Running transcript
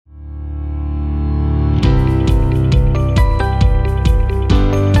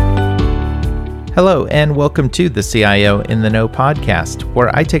Hello, and welcome to the CIO in the Know podcast, where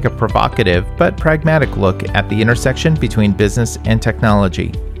I take a provocative but pragmatic look at the intersection between business and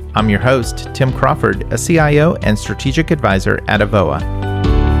technology. I'm your host, Tim Crawford, a CIO and strategic advisor at Avoa.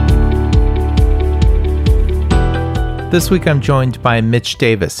 This week I'm joined by Mitch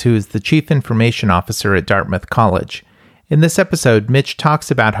Davis, who is the Chief Information Officer at Dartmouth College. In this episode, Mitch talks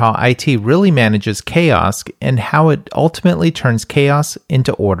about how IT really manages chaos and how it ultimately turns chaos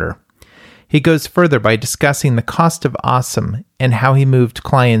into order. He goes further by discussing the cost of awesome and how he moved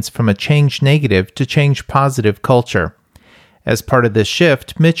clients from a change negative to change positive culture. As part of this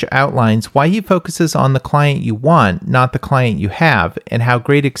shift, Mitch outlines why he focuses on the client you want, not the client you have, and how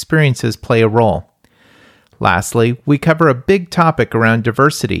great experiences play a role. Lastly, we cover a big topic around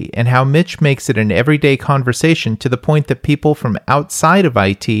diversity and how Mitch makes it an everyday conversation to the point that people from outside of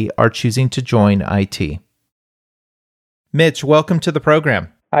IT are choosing to join IT. Mitch, welcome to the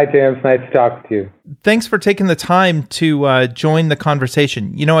program. Hi, Tim. It's nice to talk to you. Thanks for taking the time to join the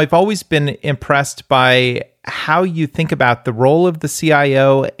conversation. You know, I've always been impressed by how you think about the role of the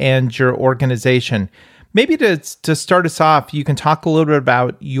CIO and your organization. Maybe to start us off, you can talk a little bit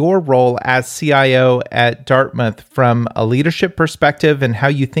about your role as CIO at Dartmouth from a leadership perspective and how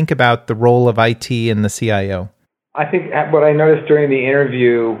you think about the role of IT in the CIO. I think what I noticed during the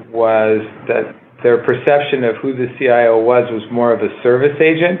interview was that their perception of who the CIO was more of a service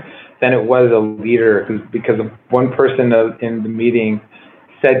agent than it was a leader, because one person in the meeting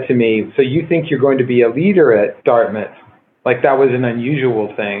said to me, "So you think you're going to be a leader at Dartmouth?" Like that was an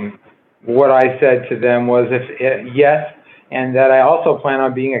unusual thing. What I said to them was, yes, and that I also plan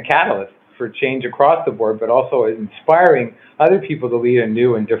on being a catalyst for change across the board, but also inspiring other people to lead in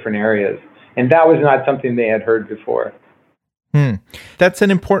new and different areas. And that was not something they had heard before. That's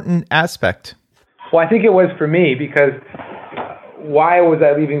an important aspect. Well, I think it was for me, because why was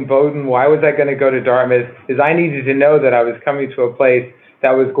I leaving Bowdoin? Why was I going to go to Dartmouth? Is I needed to know that I was coming to a place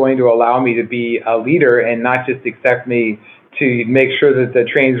that was going to allow me to be a leader and not just accept me to make sure that the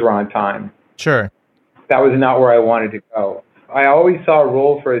trains were on time. Sure. That was not where I wanted to go. I always saw a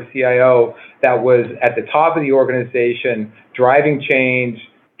role for a CIO that was at the top of the organization, driving change,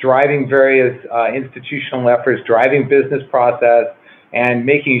 driving various institutional efforts, driving business process, and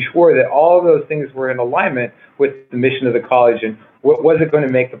making sure that all of those things were in alignment with the mission of the college and what was it going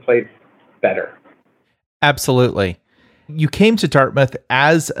to make the place better. Absolutely. You came to Dartmouth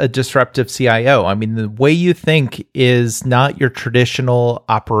as a disruptive CIO. I mean, the way you think is not your traditional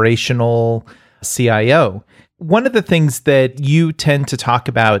operational CIO. One of the things that you tend to talk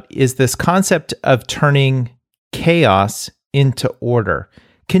about is this concept of turning chaos into order.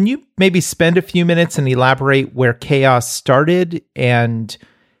 Can you maybe spend a few minutes and elaborate where chaos started and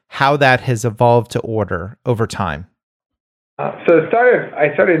how that has evolved to order over time? I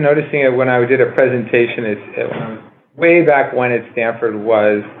started noticing it when I did a presentation way back when at Stanford,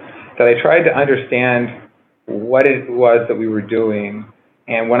 was that I tried to understand what it was that we were doing.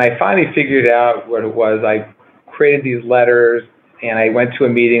 And when I finally figured out what it was, I created these letters and I went to a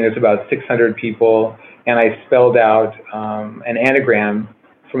meeting. There's about 600 people, and I spelled out an anagram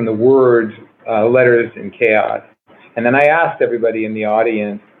from the words, letters, and chaos. And then I asked everybody in the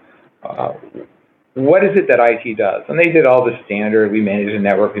audience, what is it that IT does? And they did all the standard, we manage a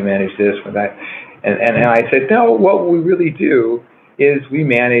network, we manage this, or that. And I said, no, what we really do is we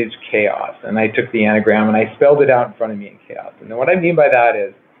manage chaos. And I took the anagram and I spelled it out in front of me in chaos. And what I mean by that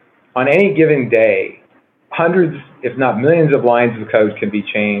is, on any given day, hundreds, if not millions of lines of code can be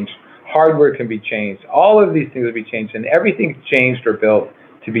changed, hardware can be changed, all of these things will be changed, and everything's changed or built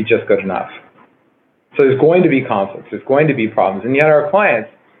to be just good enough. So there's going to be conflicts, there's going to be problems, and yet our clients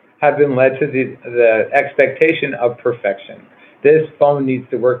have been led to the expectation of perfection. This phone needs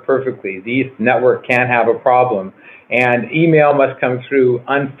to work perfectly. This network can't have a problem. And email must come through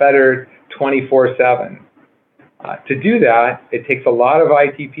unfettered 24/7. To do that, it takes a lot of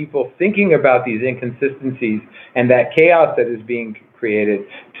IT people thinking about these inconsistencies and that chaos that is being created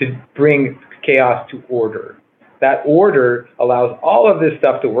to bring chaos to order. That order allows all of this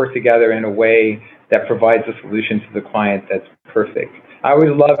stuff to work together in a way that provides a solution to the client that's perfect. I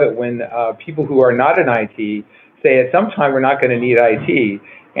always love it when people who are not in IT say at some time we're not going to need IT.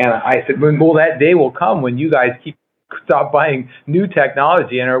 And I said, well, that day will come when you guys stop buying new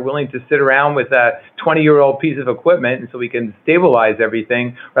technology and are willing to sit around with a 20-year-old piece of equipment and so we can stabilize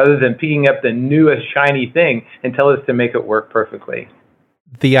everything rather than picking up the newest shiny thing and tell us to make it work perfectly.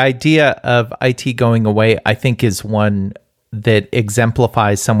 The idea of IT going away, I think, is one that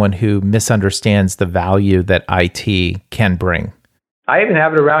exemplifies someone who misunderstands the value that IT can bring. I even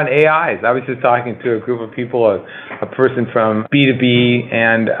have it around AIs. I was just talking to a group of people, a person from B2B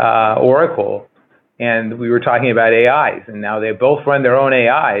and Oracle, and we were talking about AIs, and now they both run their own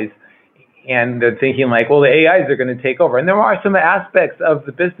AIs, and they're thinking like, well, the AIs are going to take over. And there are some aspects of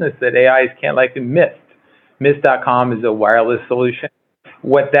the business that AIs can't, like Mist. Mist.com is a wireless solution.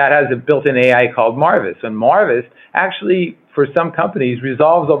 What that has a built-in AI called Marvis. And Marvis actually, for some companies,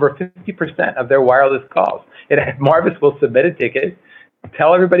 resolves over 50% of their wireless calls. Marvis will submit a ticket,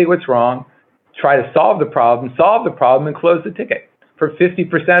 tell everybody what's wrong, try to solve the problem, and close the ticket for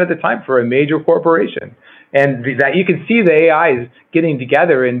 50% of the time for a major corporation. And that you can see the AIs getting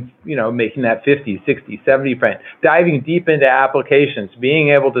together and, making that 50, 60, 70%, diving deep into applications, being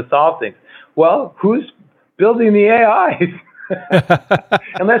able to solve things. Well, who's building the AIs?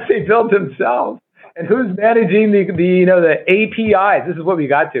 Unless they build themselves. And who's managing the APIs? This is what we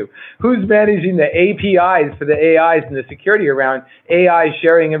got to. Who's managing the APIs for the AIs and the security around AI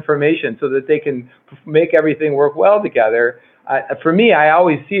sharing information so that they can make everything work well together? For me, I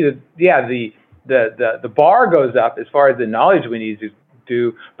always see that, the bar goes up as far as the knowledge we need to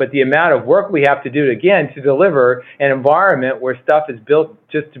do, but the amount of work we have to do, again, to deliver an environment where stuff is built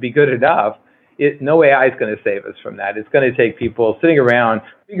just to be good enough, no AI is going to save us from that. It's going to take people sitting around,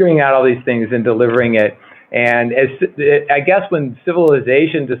 figuring out all these things and delivering it. And I guess when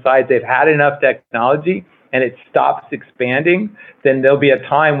civilization decides they've had enough technology and it stops expanding, then there'll be a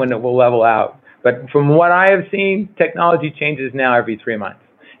time when it will level out. But from what I have seen, technology changes now every 3 months.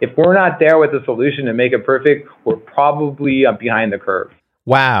 If we're not there with a solution to make it perfect, we're probably behind the curve.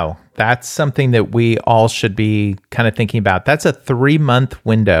 Wow. That's something that we all should be kind of thinking about. That's a 3-month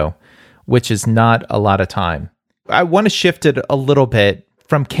window, which is not a lot of time. I want to shift it a little bit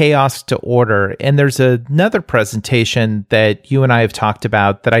from chaos to order. And there's another presentation that you and I have talked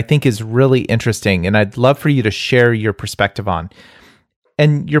about that I think is really interesting. And I'd love for you to share your perspective on.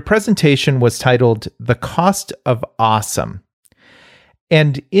 And your presentation was titled The Cost of Awesome.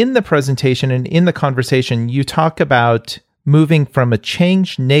 And in the presentation and in the conversation, you talk about moving from a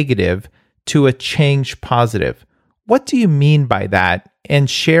change negative to a change positive. What do you mean by that? And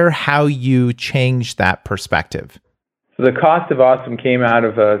share how you change that perspective. So the cost of awesome came out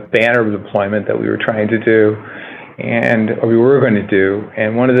of a banner deployment that we were trying to do, or we were going to do.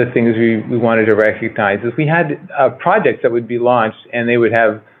 And one of the things we wanted to recognize is we had projects that would be launched, and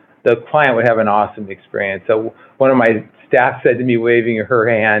the client would have an awesome experience. So one of my staff said to me, waving her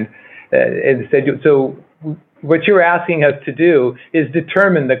hand, and said, "So what you're asking us to do is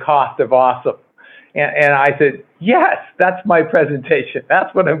determine the cost of awesome." And I said, yes, that's my presentation.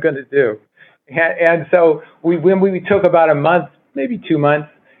 That's what I'm going to do. And so we took about a month, maybe 2 months,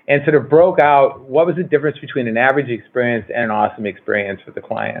 and sort of broke out what was the difference between an average experience and an awesome experience for the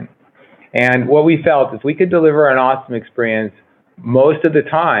client. And what we felt is we could deliver an awesome experience most of the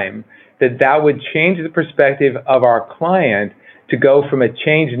time, that would change the perspective of our client to go from a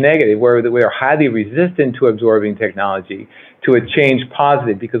change negative, where we are highly resistant to absorbing technology, to a change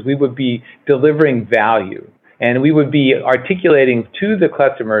positive, because we would be delivering value. And we would be articulating to the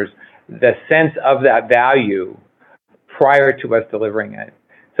customers the sense of that value prior to us delivering it.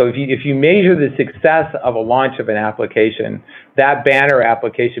 So if you measure the success of a launch of an application, that banner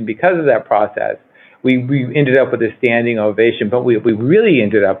application, because of that process, we ended up with a standing ovation. But what we really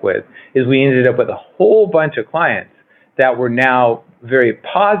ended up with is a whole bunch of clients that were now very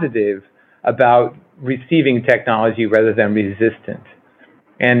positive about receiving technology rather than resistant.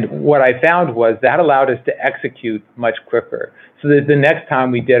 And what I found was that allowed us to execute much quicker. So that the next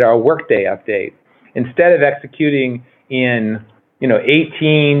time we did our Workday update, instead of executing in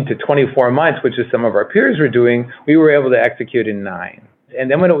 18 to 24 months, which is some of our peers were doing, we were able to execute in 9. And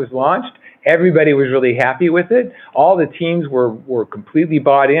then when it was launched, everybody was really happy with it. All the teams were completely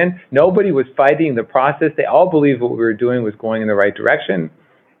bought in. Nobody was fighting the process. They all believed what we were doing was going in the right direction.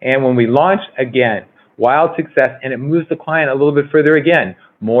 And when we launched, again, wild success, and it moves the client a little bit further again,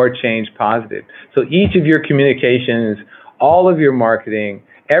 more change positive. So each of your communications, all of your marketing,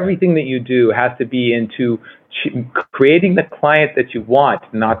 everything that you do has to be into creating the client that you want,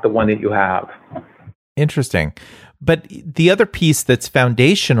 not the one that you have. Interesting. But the other piece that's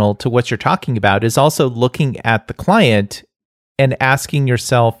foundational to what you're talking about is also looking at the client and asking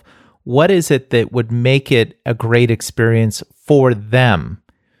yourself, what is it that would make it a great experience for them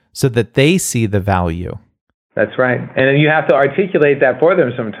so that they see the value? That's right. And you have to articulate that for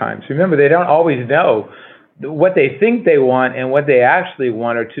them sometimes. Remember, they don't always know. What they think they want and what they actually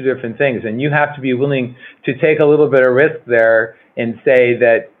want are two different things. And you have to be willing to take a little bit of risk there and say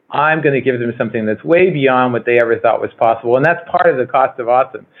that I'm going to give them something that's way beyond what they ever thought was possible. And that's part of the cost of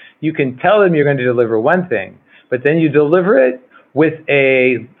awesome. You can tell them you're going to deliver one thing, but then you deliver it with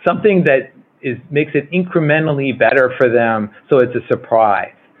something that makes it incrementally better for them, so it's a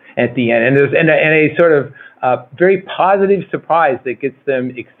surprise. at the end. And there's and a sort of very positive surprise that gets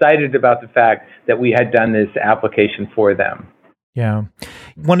them excited about the fact that we had done this application for them. Yeah.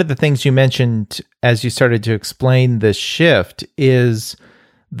 One of the things you mentioned as you started to explain this shift is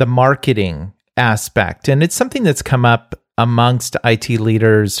the marketing aspect. And it's something that's come up amongst IT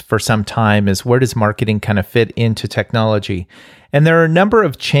leaders for some time, is where does marketing kind of fit into technology? And there are a number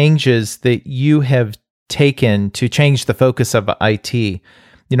of changes that you have taken to change the focus of IT.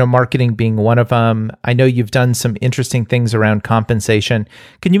 You know, marketing being one of them. I know you've done some interesting things around compensation.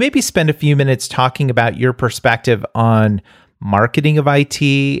 Can you maybe spend a few minutes talking about your perspective on marketing of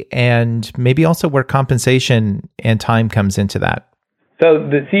IT and maybe also where compensation and time comes into that? So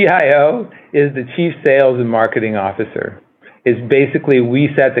the CIO is the Chief Sales and Marketing Officer. Is basically we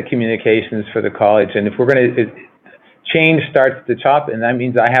set the communications for the college, and if we're going to change starts at the top, and that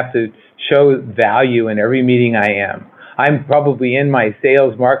means I have to show value in every meeting I am. I'm probably in my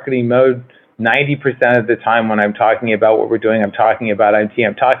sales marketing mode 90% of the time when I'm talking about what we're doing. I'm talking about IT.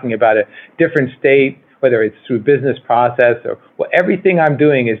 I'm talking about a different state, whether it's through business process or everything I'm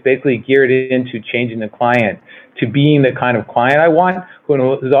doing is basically geared into changing the client to being the kind of client I want,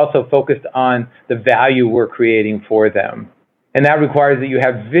 who is also focused on the value we're creating for them. And that requires that you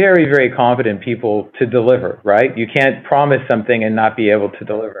have very, very confident people to deliver, right? You can't promise something and not be able to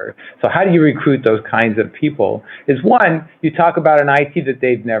deliver. So how do you recruit those kinds of people? Is one, you talk about an IT that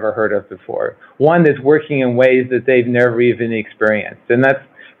they've never heard of before, one that's working in ways that they've never even experienced. And that's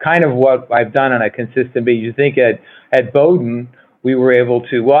kind of what I've done on a consistent basis. You think at Bowdoin, we were able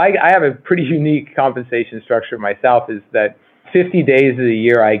to, well, I have a pretty unique compensation structure myself, is that 50 days of the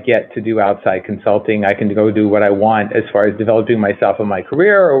year I get to do outside consulting. I can go do what I want as far as developing myself in my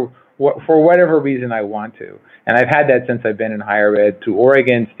career or for whatever reason I want to. And I've had that since I've been in higher ed through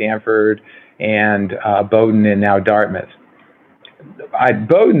Oregon, Stanford, and Bowdoin, and now Dartmouth. At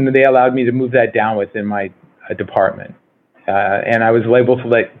Bowdoin, they allowed me to move that down within my department. And I was able to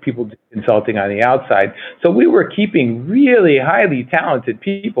let people do consulting on the outside. So we were keeping really highly talented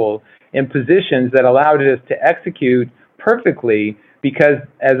people in positions that allowed us to execute perfectly because,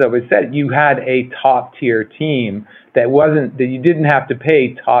 as I was said, you had a top tier team that you didn't have to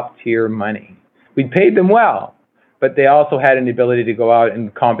pay top tier money. We paid them well, but they also had an ability to go out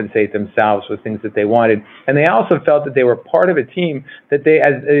and compensate themselves with things that they wanted. And they also felt that they were part of a team that they,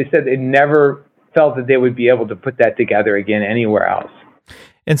 as they said, they never felt that they would be able to put that together again anywhere else.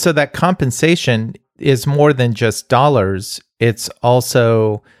 And so that compensation is more than just dollars. It's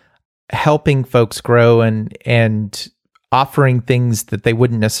also helping folks grow and offering things that they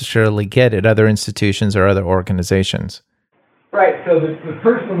wouldn't necessarily get at other institutions or other organizations. Right. So the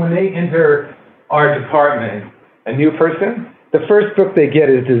person, when they enter our department, a new person, the first book they get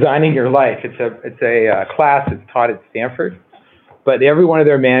is Designing Your Life. It's a class that's taught at Stanford, but every one of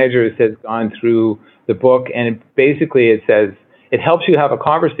their managers has gone through the book, and basically it says it helps you have a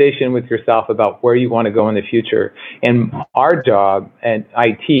conversation with yourself about where you want to go in the future. And our job at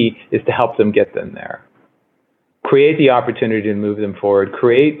IT is to help them get them there. Create the opportunity to move them forward,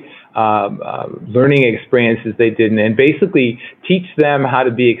 create learning experiences they didn't, and basically teach them how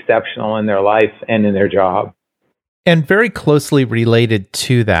to be exceptional in their life and in their job. And very closely related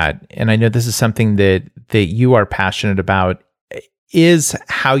to that, and I know this is something that you are passionate about, is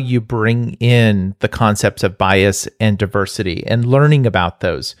how you bring in the concepts of bias and diversity and learning about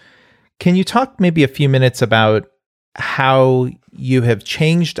those. Can you talk maybe a few minutes about how you have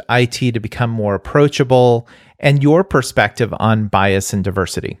changed IT to become more approachable and your perspective on bias and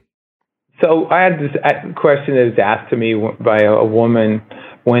diversity? So I had this question that was asked to me by a woman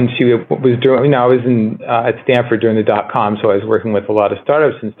when she was doing, I was at Stanford during the .com, so I was working with a lot of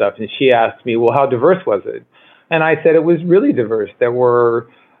startups and stuff, and she asked me, well, how diverse was it? And I said it was really diverse. There were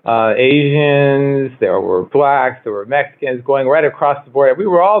Asians, there were blacks, there were Mexicans, going right across the board. We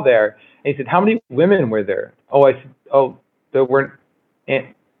were all there. And he said, how many women were there? Oh, I said, there weren't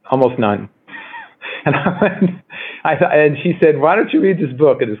almost none. And she said, why don't you read this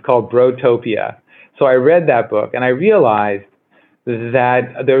book? It is called Brotopia. So I read that book, and I realized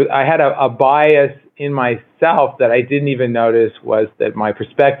that I had a bias in myself that I didn't even notice, was that my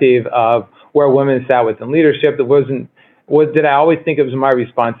perspective of where women sat within leadership, did I always think it was my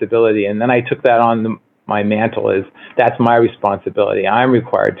responsibility? And then I took that on my mantle as that's my responsibility. I'm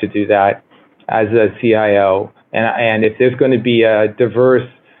required to do that as a CIO. And if there's going to be a diverse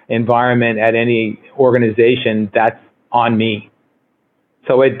environment at any organization, that's on me.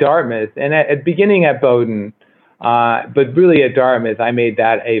 So at Dartmouth, and at beginning at Bowdoin, but really at Dartmouth, I made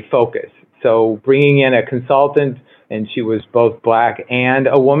that a focus. So bringing in a consultant and she was both Black and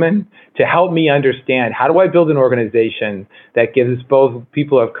a woman, to help me understand how do I build an organization that gives both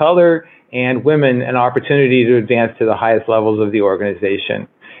people of color and women an opportunity to advance to the highest levels of the organization.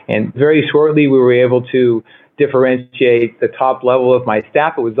 And very shortly, we were able to differentiate the top level of my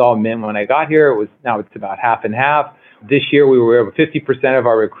staff. It was all men when I got here. Now it's about half and half. This year, we were over 50% of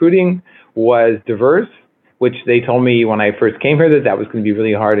our recruiting was diverse, which they told me when I first came here that was going to be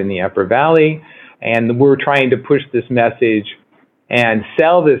really hard in the Upper Valley. And we're trying to push this message and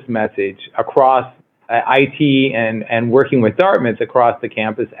sell this message across IT and working with Dartmouth across the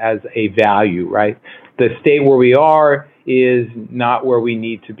campus as a value, right? The state where we are is not where we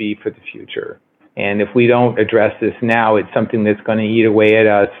need to be for the future. And if we don't address this now, it's something that's going to eat away at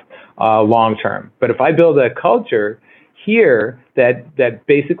us long term. But if I build a culture here that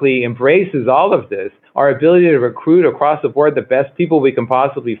basically embraces all of this, our ability to recruit across the board the best people we can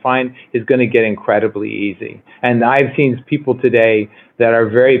possibly find is going to get incredibly easy. And I've seen people today that are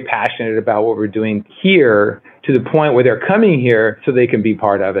very passionate about what we're doing here to the point where they're coming here so they can be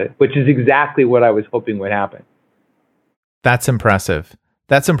part of it, which is exactly what I was hoping would happen. That's impressive.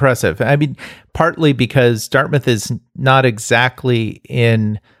 That's impressive. I mean, partly because Dartmouth is not exactly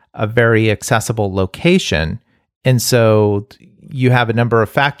in a very accessible location. And so you have a number of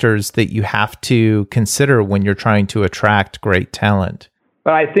factors that you have to consider when you're trying to attract great talent.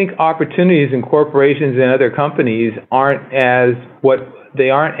 But I think opportunities in corporations and other companies aren't as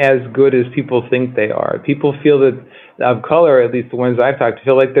good as people think they are. People feel that of color, at least the ones I've talked to,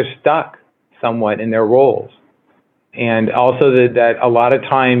 feel like they're stuck somewhat in their roles. And also that a lot of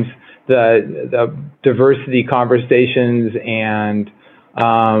times the diversity conversations and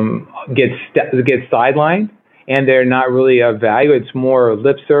get sidelined, and they're not really of value. It's more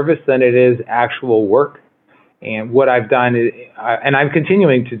lip service than it is actual work. And what I've done is, and I'm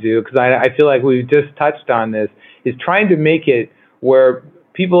continuing to do, because I feel like we've just touched on this, is trying to make it where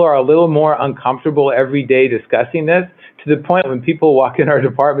people are a little more uncomfortable every day discussing this, to the point when people walk in our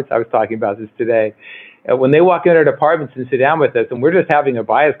departments, I was talking about this today, when they walk in our departments and sit down with us, and we're just having a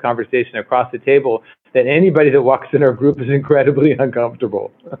bias conversation across the table, that anybody that walks in our group is incredibly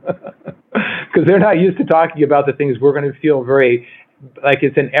uncomfortable. Because they're not used to talking about the things we're going to feel very like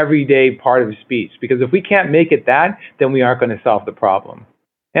it's an everyday part of speech. Because if we can't make it that, then we aren't going to solve the problem.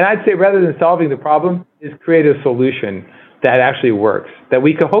 And I'd say rather than solving the problem, is create a solution that actually works, that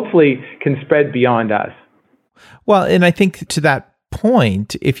we hopefully can spread beyond us. Well, and I think to that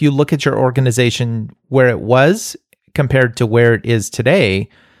point, if you look at your organization where it was compared to where it is today,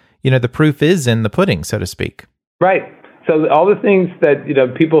 the proof is in the pudding, so to speak. Right. So all the things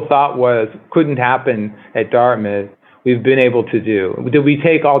that people thought couldn't happen at Dartmouth, we've been able to do. Did we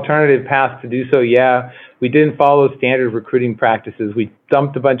take alternative paths to do so? Yeah. We didn't follow standard recruiting practices. We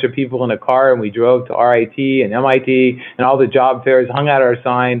dumped a bunch of people in a car and we drove to RIT and MIT and all the job fairs, hung out our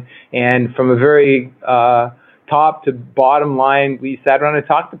sign, and from a very top to bottom line, we sat around and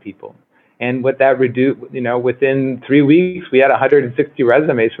talked to people. And what that reduced, within 3 weeks, we had 160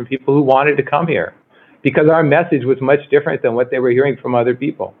 resumes from people who wanted to come here, because our message was much different than what they were hearing from other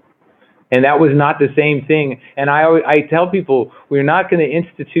people. And that was not the same thing. And I tell people, we're not going to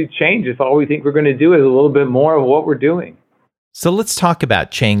institute change if all we think we're going to do is a little bit more of what we're doing. So let's talk about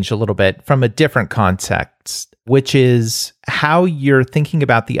change a little bit from a different context, which is how you're thinking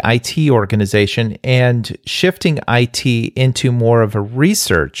about the IT organization and shifting IT into more of a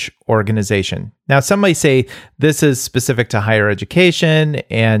research organization. Now, some may say this is specific to higher education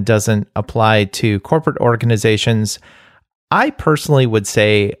and doesn't apply to corporate organizations. I personally would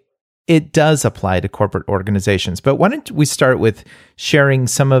say it does apply to corporate organizations. But why don't we start with sharing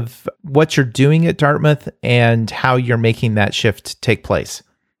some of what you're doing at Dartmouth and how you're making that shift take place?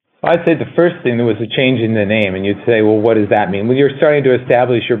 I'd say the first thing, there was a change in the name. And you'd say, well, what does that mean? Well, you're starting to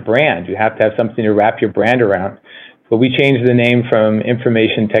establish your brand. You have to have something to wrap your brand around. But we changed the name from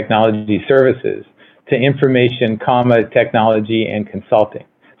Information Technology Services to Information, Technology and Consulting.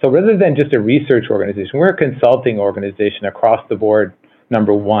 So rather than just a research organization, we're a consulting organization across the board,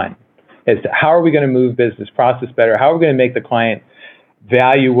 number one. As to how are we going to move business process better? How are we going to make the client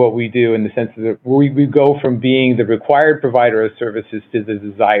value what we do, in the sense that we go from being the required provider of services to the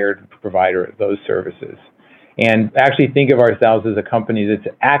desired provider of those services. And actually think of ourselves as a company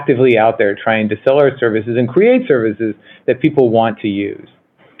that's actively out there trying to sell our services and create services that people want to use.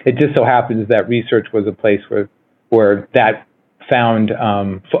 It just so happens that research was a place where that found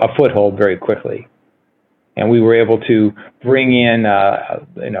a foothold very quickly. And we were able to bring in,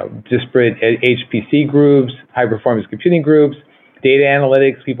 disparate HPC groups, high performance computing groups, data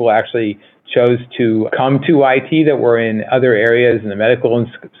analytics. People actually chose to come to IT that were in other areas in the medical and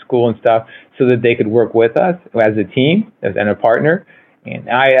school and stuff. so that they could work with us as a team, as a partner. And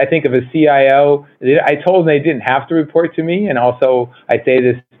I think of a CIO, I told them they didn't have to report to me. And also I say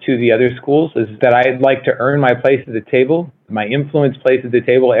this to the other schools, is that I'd like to earn my place at the table, my influence place at the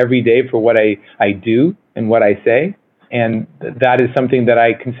table every day for what I do and what I say. And that is something that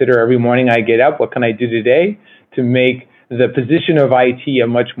I consider every morning I get up. What can I do today to make the position of IT a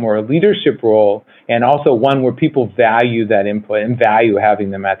much more leadership role, and also one where people value that input and value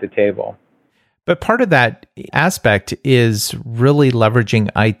having them at the table? But part of that aspect is really leveraging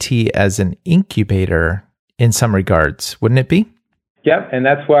IT as an incubator in some regards, wouldn't it be? Yep, and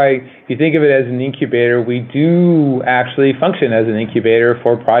that's why if you think of it as an incubator, we do actually function as an incubator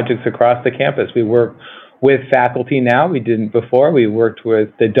for projects across the campus. We work with faculty now. We didn't before. We worked with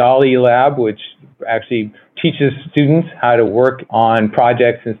the Dolly Lab, which actually teaches students how to work on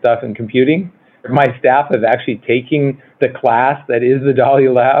projects and stuff in computing. My staff have actually taken the class that is the Dolly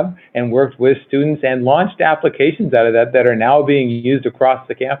Lab and worked with students and launched applications out of that are now being used across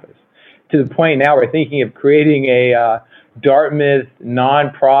the campus. To the point now we're thinking of creating a Dartmouth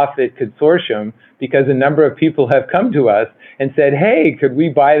nonprofit consortium, because a number of people have come to us and said, hey, could we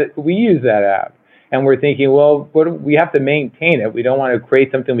use that app? And we're thinking, well, we have to maintain it. We don't want to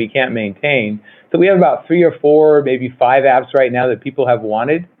create something we can't maintain. So we have about 3 or 4, maybe 5 apps right now that people have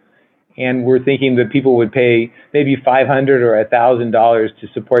wanted. And we're thinking that people would pay maybe $500 or $1,000 to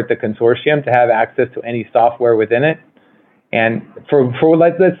support the consortium to have access to any software within it. And for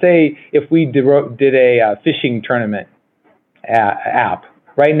let's say if we did a fishing tournament app.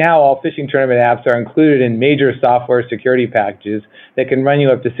 Right now, all fishing tournament apps are included in major software security packages that can run you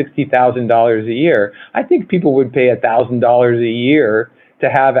up to $60,000 a year. I think people would pay $1,000 a year to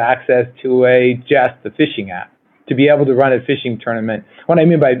have access to just the fishing app, to be able to run a fishing tournament. What I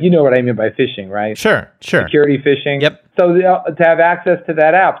mean by, you know what I mean by fishing, right? Sure. Security fishing. Yep. So to have access to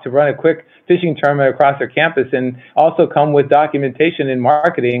that app, to run a quick fishing tournament across their campus, and also come with documentation and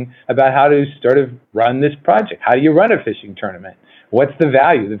marketing about how to sort of run this project. How do you run a fishing tournament? What's the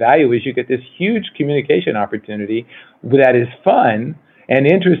value? The value is you get this huge communication opportunity that is fun and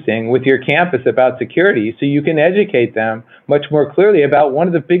interesting with your campus about security, so you can educate them much more clearly about one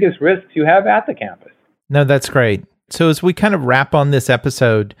of the biggest risks you have at the campus. No, that's great. So as we kind of wrap on this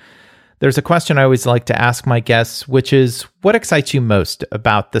episode, there's a question I always like to ask my guests, which is, what excites you most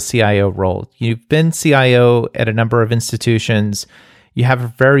about the CIO role? You've been CIO at a number of institutions. You have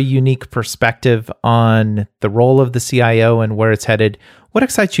a very unique perspective on the role of the CIO and where it's headed. What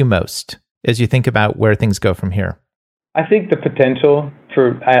excites you most as you think about where things go from here? I think the potential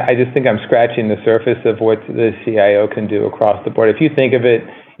I just think I'm scratching the surface of what the CIO can do across the board. If you think of it,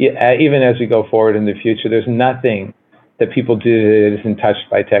 even as we go forward in the future, there's nothing that people do that isn't touched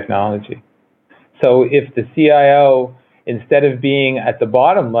by technology. So if the CIO, instead of being at the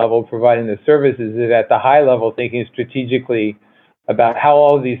bottom level providing the services, is at the high level thinking strategically about how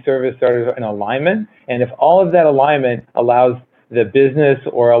all of these services are in alignment, and if all of that alignment allows the business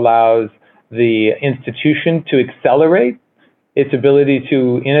or allows the institution to accelerate its ability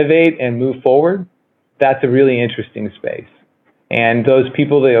to innovate and move forward, that's a really interesting space. And those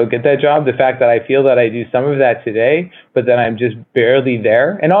people that will get that job, the fact that I feel that I do some of that today, but that I'm just barely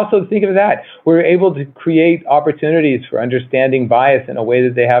there. And also think of that, we're able to create opportunities for understanding bias in a way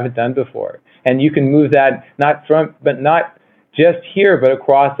that they haven't done before. And you can move that not just here, but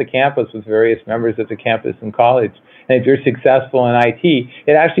across the campus with various members of the campus and college. And if you're successful in IT,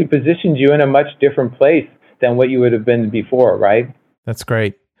 it actually positions you in a much different place than what you would have been before, right? That's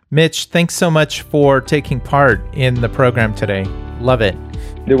great. Mitch, thanks so much for taking part in the program today. Love it.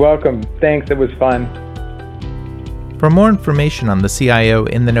 You're welcome. Thanks. It was fun. For more information on the CIO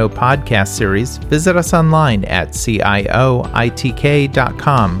in the Know podcast series, visit us online at cioitk.com,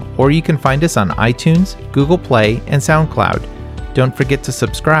 or you can find us on iTunes, Google Play, and SoundCloud. Don't forget to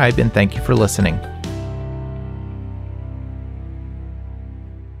subscribe, and thank you for listening.